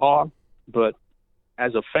tactics are, but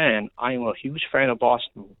as a fan, I am a huge fan of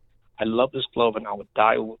Arsenal. I love this club, and I would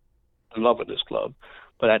die with the love of this club.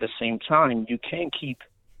 But at the same time, you can't keep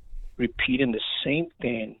repeating the same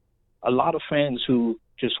thing. A lot of fans who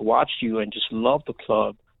just watch you and just love the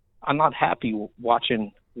club are not happy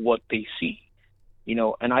watching what they see,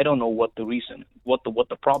 and I don't know what the reason, what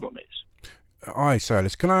the problem is. All right,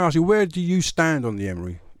 Silas, can I ask you, where do you stand on the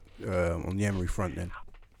Emery front then?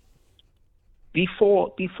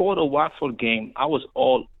 Before the Watford game, I was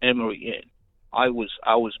all Emery in. I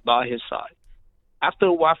was by his side. After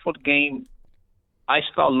the Watford game, I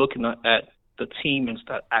started looking at the team and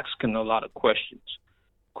start asking a lot of questions.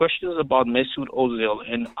 Questions about Mesut Ozil,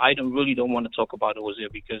 and I really don't want to talk about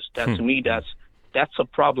Ozil because to me that's a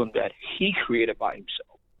problem that he created by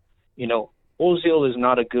himself. Ozil is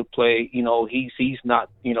not a good player. He's not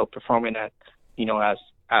performing at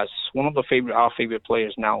as one of our favorite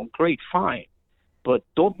players now. Great, fine, but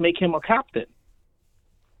don't make him a captain.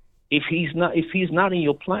 If he's not in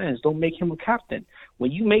your plans, don't make him a captain.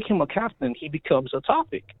 When you make him a captain, he becomes a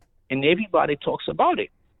topic, and everybody talks about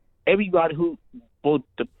it. Everybody both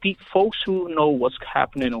the folks who know what's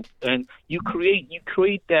happening, and you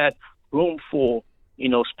create that room for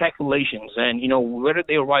speculations and whether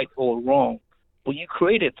they're right or wrong, but you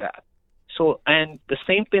created that. So, and the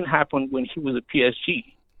same thing happened when he was at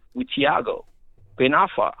PSG with Thiago, Ben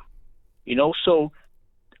Arfa, So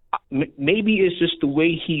maybe it's just the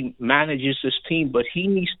way he manages his team, but he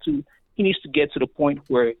needs to get to the point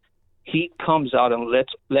where he comes out and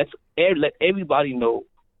let everybody know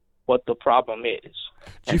what the problem is,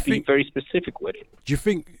 and be very specific with it. Do you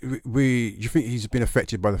think he's been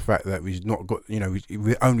affected by the fact that we've not got,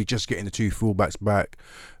 we're only just getting the two fullbacks back?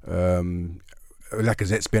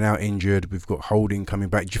 Lacazette's been out injured. We've got Holding coming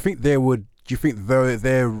back. Do you think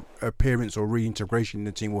their appearance or reintegration in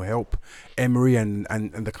the team will help Emery and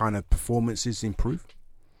the kind of performances improve?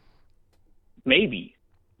 Maybe,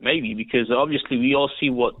 because obviously we all see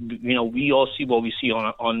what we see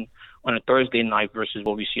on a Thursday night versus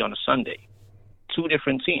what we see on a Sunday. Two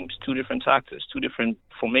different teams, two different tactics, two different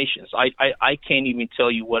formations. I can't even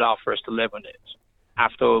tell you what our first 11 is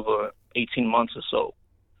after over 18 months or so.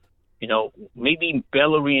 Maybe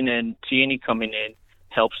Bellerin and Tierney coming in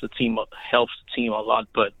helps the team a lot,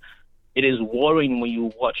 but it is worrying when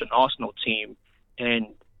you watch an Arsenal team and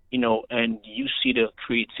you see the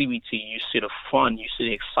creativity, you see the fun, you see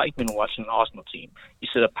the excitement watching an Arsenal team. You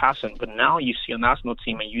see the passion, but now you see an Arsenal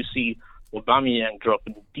team and you see Aubameyang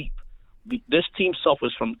dropping deep. This team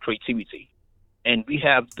suffers from creativity, and we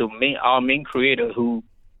have our main creator who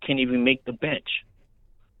can't even make the bench.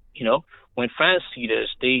 When fans see this,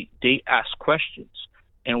 they ask questions,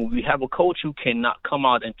 and when we have a coach who cannot come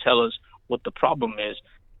out and tell us what the problem is,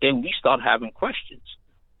 then we start having questions.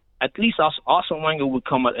 At least Arsene Wenger would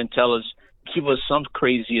come out and tell us, give us some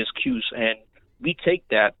crazy excuse, and we take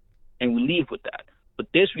that and we leave with that. But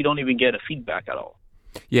this, we don't even get a feedback at all.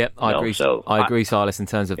 Yeah, I agree. So I agree, Silas, in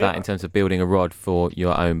terms of that, in terms of building a rod for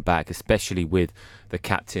your own back, especially with the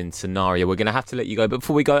captain scenario. We're going to have to let you go. But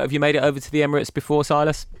before we go, have you made it over to the Emirates before,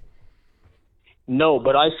 Silas? No,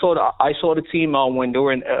 but I saw the team when they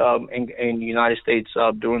were in the United States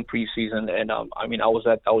during preseason, and I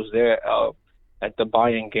was there at the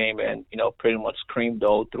Bayern game, and pretty much screamed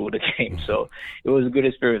all through the game. So it was a good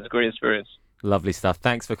experience, great experience. Lovely stuff.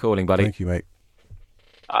 Thanks for calling, buddy. Thank you, mate.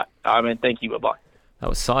 Thank you. Bye-bye. That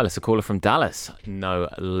was Silas, a caller from Dallas, no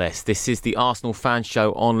less. This is the Arsenal Fan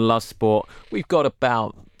Show on Love Sport. We've got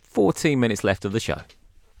about 14 minutes left of the show.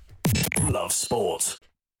 Love Sport.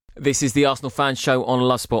 This is the Arsenal Fan Show on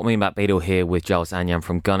Love Sport. Me and Matt Beadle here with Giles Anyam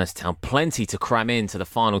from Gunnerstown. Plenty to cram into the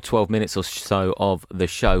final 12 minutes or so of the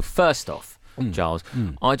show. First off, Giles,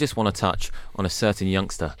 I just want to touch on a certain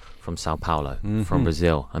youngster from Sao Paulo, from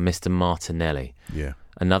Brazil, a Mr. Martinelli. Yeah.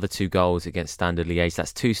 Another 2 goals against Standard Liège.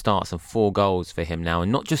 That's 2 starts and 4 goals for him now.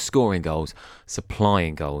 And not just scoring goals,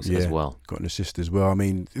 supplying goals as well. Got an assist as well. I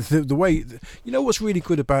mean, the way... You know what's really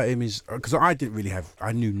good about him is... Because I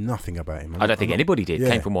knew nothing about him. I don't think anybody did.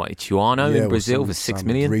 Came from what? Ituano in Brazil for 6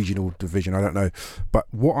 million? Regional division, I don't know. But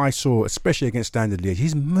what I saw, especially against Standard Liège,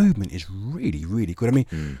 his movement is really, really good. I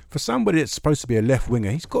mean, for somebody that's supposed to be a left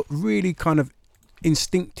winger, he's got really kind of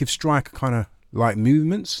instinctive striker kind of like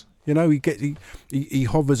movements. You know, he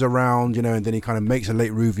hovers around, you know, and then he kind of makes a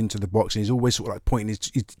late move into the box, and he's always sort of like pointing,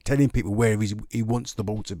 he's telling people where he wants the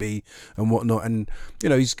ball to be and whatnot. And you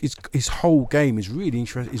know, his whole game is really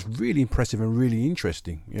impressive and really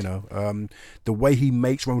interesting. You know, the way he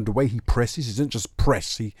makes run, the way he presses, he doesn't just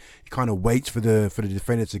press. He kind of waits for the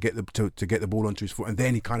defender to get the ball onto his foot, and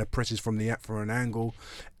then he kind of presses from an angle.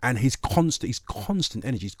 And his constant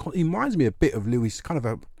energy. He reminds me a bit of Luis, kind of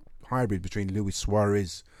a hybrid between Luis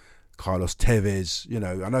Suarez, Carlos Tevez. You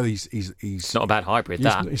know, I know he's it's not a bad hybrid.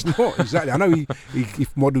 It's not exactly. I know he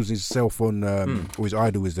models himself on or his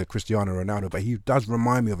idol is Cristiano Ronaldo, but he does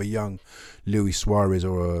remind me of a young Luis Suarez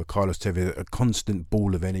or a Carlos Tevez, a constant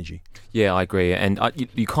ball of energy. Yeah, I agree. And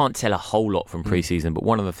you can't tell a whole lot from pre-season, but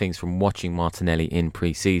one of the things from watching Martinelli in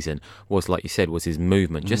pre-season was, like you said, was his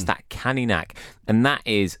movement, just that canny knack, and that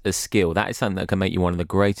is a skill. That is something that can make you one of the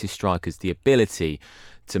greatest strikers. The ability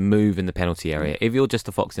to move in the penalty area. If you're just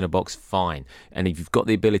a fox in a box, fine. And if you've got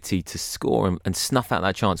the ability to score and snuff out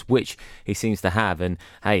that chance, which he seems to have, and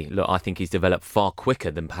hey, look, I think he's developed far quicker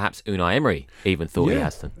than perhaps Unai Emery even thought he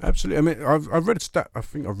has done. Absolutely. I mean, I've read a stat. I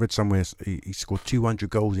think I've read somewhere he scored 200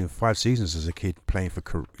 goals in 5 seasons as a kid playing for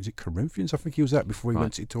Corinthians? I think he was at before he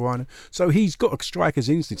went to Ituano. So he's got a striker's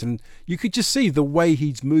instinct, and you could just see the way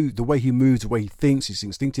he's moved, the way he moves, the way he thinks. He's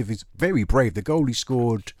instinctive. He's very brave. The goal he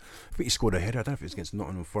scored, I think he scored a header. I don't know if it was against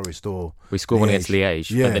Nottingham Forest or we scored one against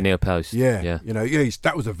Liège at the near post. Yeah. You know,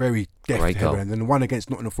 that was a very deft header. Goal. And then the one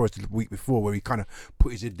against Nottingham Forest the week before, where he kind of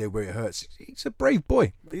put his head there where it hurts. He's a brave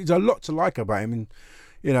boy. There's a lot to like about him, and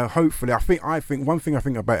you know, hopefully, I think one thing I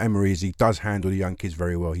think about Emery is he does handle the young kids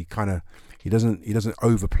very well. He doesn't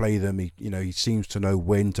overplay them. He seems to know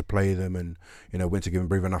when to play them and when to give them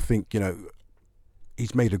breathe. And I think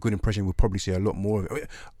he's made a good impression. We'll probably see a lot more of it.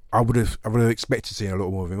 I would have expected to see a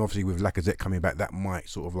lot more of him. Obviously, with Lacazette coming back, that might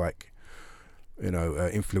sort of like,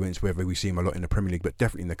 influence whether we see him a lot in the Premier League. But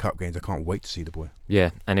definitely in the cup games, I can't wait to see the boy. Yeah,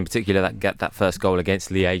 and in particular, that first goal against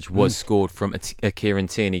Liège was scored from a Kieran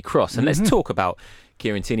Tierney cross. And let's talk about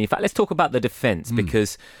Kieran Tierney. In fact, let's talk about the defence,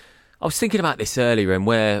 because I was thinking about this earlier and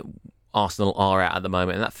where Arsenal are at the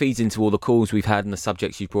moment, and that feeds into all the calls we've had and the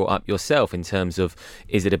subjects you brought up yourself in terms of,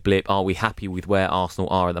 is it a blip? Are we happy with where Arsenal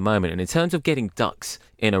are at the moment? And in terms of getting ducks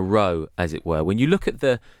in a row, as it were, when you look at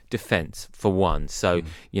the defence, for one, so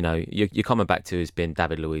you're coming back to has been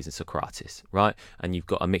David Luiz and Socrates, right? And you've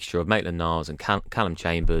got a mixture of Maitland-Niles and Callum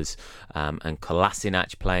Chambers and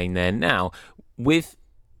Kolasinac playing there now, with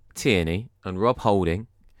Tierney and Rob Holding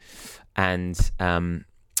and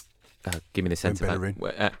give me the sense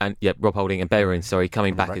Rob Holding and Bellerin,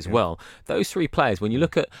 coming back as well. Those 3 players, when you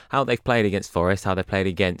look at how they've played against Forest, how they played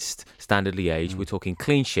against Standard Liège, we're talking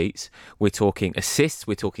clean sheets, we're talking assists,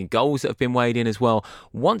 we're talking goals that have been weighed in as well.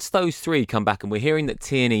 Once those 3 come back, and we're hearing that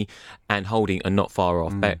Tierney and Holding are not far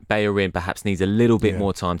off, Bellerin perhaps needs a little bit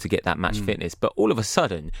more time to get that match fitness, but all of a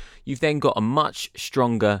sudden you've then got a much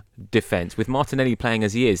stronger defence. With Martinelli playing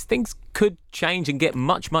as he is, things could change and get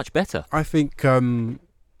much, much better. I think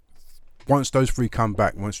once those 3 come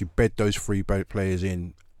back, once you bed those 3 players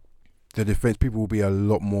in, the defence, people will be a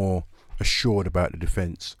lot more assured about the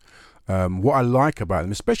defence. What I like about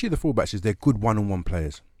them, especially the fullbacks, is they're good one-on-one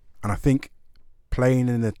players. And I think playing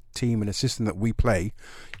in a team and a system that we play,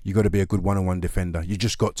 you got to be a good one-on-one defender. You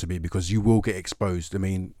just got to be, because you will get exposed. I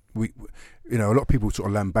mean, a lot of people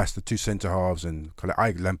sort of lambast the 2 centre halves, and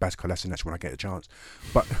I lambast Kolasinac when I get a chance.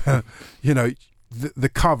 But the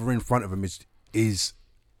cover in front of them is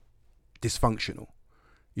dysfunctional,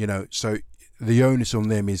 so the onus on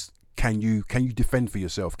them is, can you defend for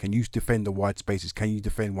yourself? Can you defend the wide spaces? Can you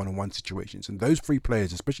defend one-on-one situations? And those 3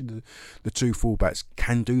 players, especially the 2 fullbacks,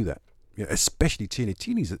 can do that. Especially Tierney.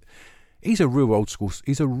 He's a real old school.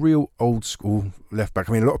 He's a real old school left back.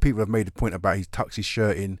 I mean, a lot of people have made a point about he tucks his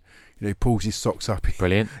shirt in, he pulls his socks up.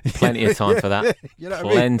 Brilliant. Plenty of time for that.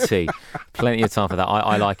 Plenty of time for that.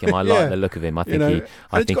 I like him. I like the look of him. I think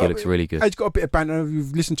he looks really good. He's got a bit of banter.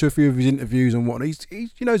 You've listened to a few of his interviews and whatnot.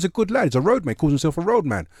 He's a good lad. He's a roadman. He calls himself a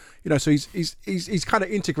roadman. So he's kind of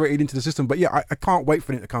integrated into the system. But yeah, I can't wait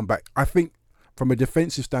for him to come back. I think from a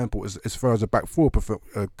defensive standpoint, as far as the back 4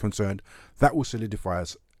 concerned, that will solidify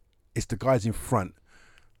us. It's the guys in front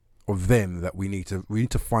of them that we need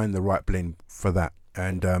to find the right blend for that.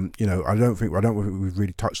 And I don't think we've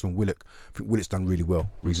really touched on Willock. I think Willock's done really well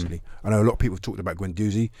recently. I know a lot of people have talked about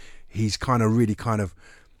Guendouzi. He's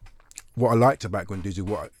what I liked about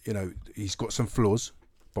Guendouzi. He's got some flaws,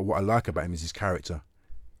 but what I like about him is his character.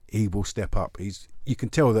 He will step up. You can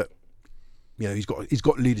tell that. He's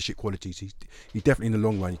got leadership qualities. He's definitely in the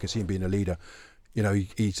long run. You can see him being a leader.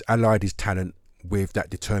 He's allied his talent with that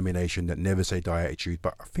determination, that never say die attitude.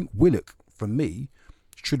 But I think Willock, for me,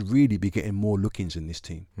 should really be getting more look-ins in this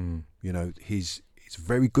team. He's a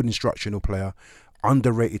very good instructional player,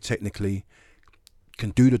 underrated technically,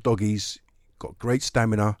 can do the doggies, got great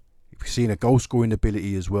stamina. We've seen a goal-scoring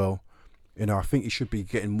ability as well. I think he should be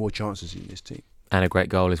getting more chances in this team. And a great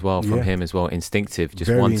goal as well from him as well. Instinctive, just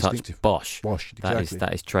very one instinctive. touch, bosh. Exactly.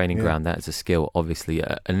 That is training ground. That is a skill, obviously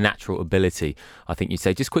a natural ability. I think you'd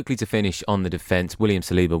say. Just quickly to finish on the defence, William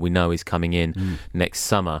Saliba, we know is coming in next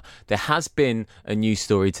summer. There has been a news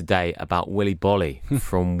story today about Willy Bolly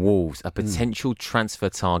from Wolves, a potential transfer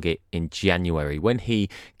target in January. When he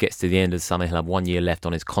gets to the end of the summer, he'll have 1 year left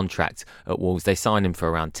on his contract at Wolves. They signed him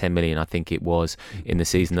for around 10 million, I think it was, in the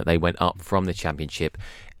season that they went up from the Championship.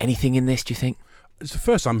 Anything in this, do you think? It's the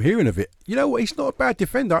first I'm hearing of it. You know what? He's not a bad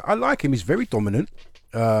defender. I like him. He's very dominant.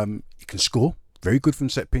 He can score. Very good from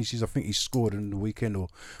set pieces. I think he scored in the weekend or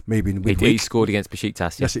maybe in midweek. He scored against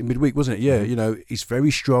Besiktas. That's it, midweek, wasn't it? Yeah. He's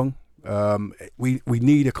very strong. We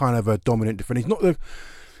need a kind of a dominant defender.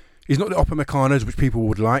 He's not the Upamecano, which people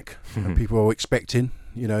would like and people are expecting.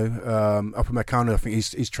 Upamecano, I think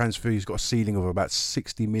his transfer, he's got a ceiling of about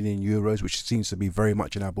 60 million euros, which seems to be very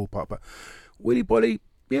much in our ballpark. But Willy Bolly,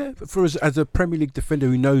 yeah, for us as a Premier League defender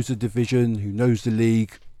who knows the division, who knows the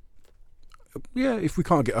league, if we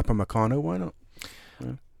can't get Upamecano, why not?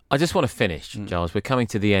 Yeah. I just want to finish, Giles. We're coming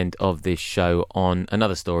to the end of this show on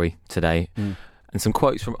another story today. And some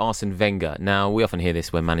quotes from Arsene Wenger. Now, we often hear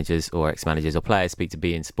this when managers or ex-managers or players speak to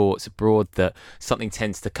beIN Sports abroad, that something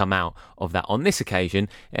tends to come out of that. On this occasion,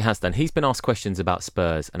 it has done. He's been asked questions about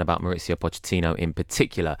Spurs and about Mauricio Pochettino in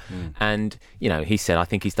particular. And, he said, I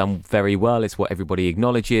think he's done very well. It's what everybody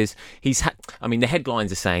acknowledges. The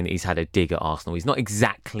headlines are saying that he's had a dig at Arsenal. He's not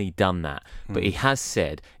exactly done that, but he has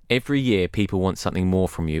said, every year people want something more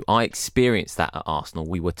from you. I experienced that at Arsenal.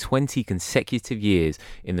 We were 20 consecutive years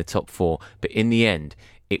in the top four, but in the end,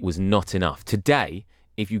 it was not enough. Today,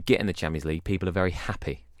 if you get in the Champions League, people are very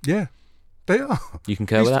happy. Yeah, they are. You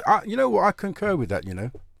concur with that? You know what? I concur with that,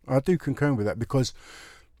 I do concur with that because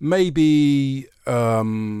maybe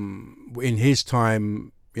in his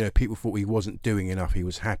time, people thought he wasn't doing enough. He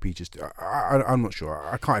was happy. I'm not sure.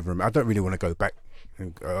 I can't even remember. I don't really want to go back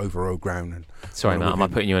over old ground. Sorry, Matt, am I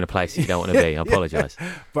putting you in a place you don't want to be? I apologise.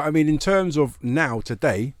 But in terms of now,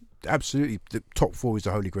 today, absolutely, the top four is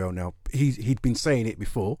the holy grail now. He'd been saying it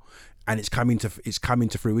before, and it's coming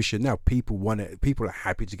to fruition now. People want it. People are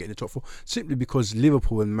happy to get in the top four simply because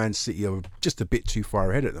Liverpool and Man City are just a bit too far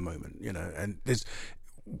ahead at the moment. And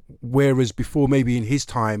whereas before, maybe in his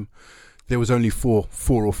time, there was only four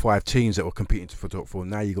or five teams that were competing for top four.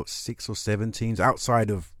 Now you got 6 or 7 teams outside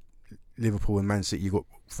of Liverpool and Man City. You've got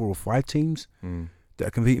 4 or 5 teams that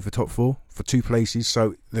are competing for top four for 2 places.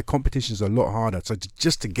 So the competition's a lot harder. So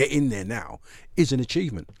just to get in there now is an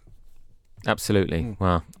achievement. Absolutely.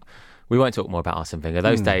 Well, we won't talk more about Arsene Wenger.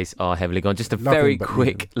 Those days are heavily gone. Just a very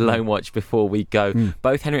quick loan watch before we go.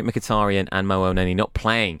 Both Henrik Mkhitaryan and Mo Elneny not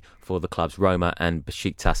playing for the clubs Roma and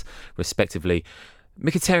Besiktas, respectively.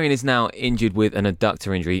 Mkhitaryan is now injured with an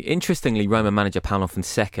adductor injury. Interestingly, Roma manager Paulo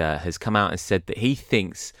Fonseca has come out and said that he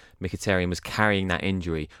thinks Mkhitaryan was carrying that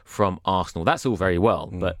injury from Arsenal. That's all very well,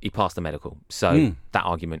 but he passed the medical. So that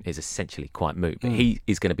argument is essentially quite moot. But he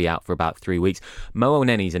is going to be out for about 3 weeks. Mo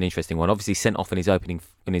Elneny is an interesting one. Obviously sent off in his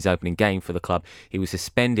opening game for the club. He was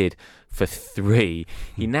suspended for 3.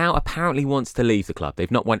 He now apparently wants to leave the club.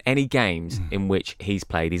 They've not won any games in which he's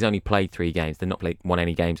played. He's only played 3 games. They've not won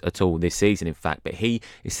any games at all this season, in fact. But he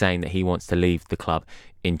is saying that he wants to leave the club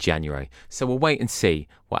in January. So we'll wait and see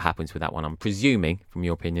what happens with that one. I'm presuming, from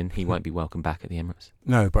your opinion, he won't be welcome back at the Emirates.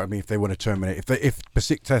 No, but if they want to terminate, if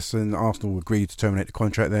Besiktas and Arsenal agree to terminate the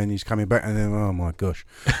contract, then he's coming back, and then oh my gosh,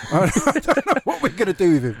 I don't know what we're going to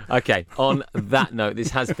do with him. Okay, on that note,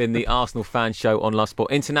 this has been the Arsenal Fan Show on Love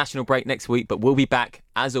Sport. International break next week, but we'll be back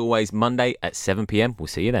as always Monday at 7 p.m. We'll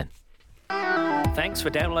see you then. Thanks for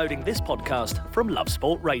downloading this podcast from Love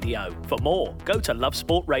Sport Radio. For more, go to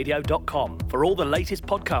lovesportradio.com for all the latest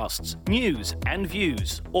podcasts, news and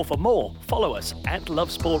views. Or for more, follow us at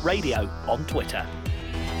Love Sport Radio on Twitter.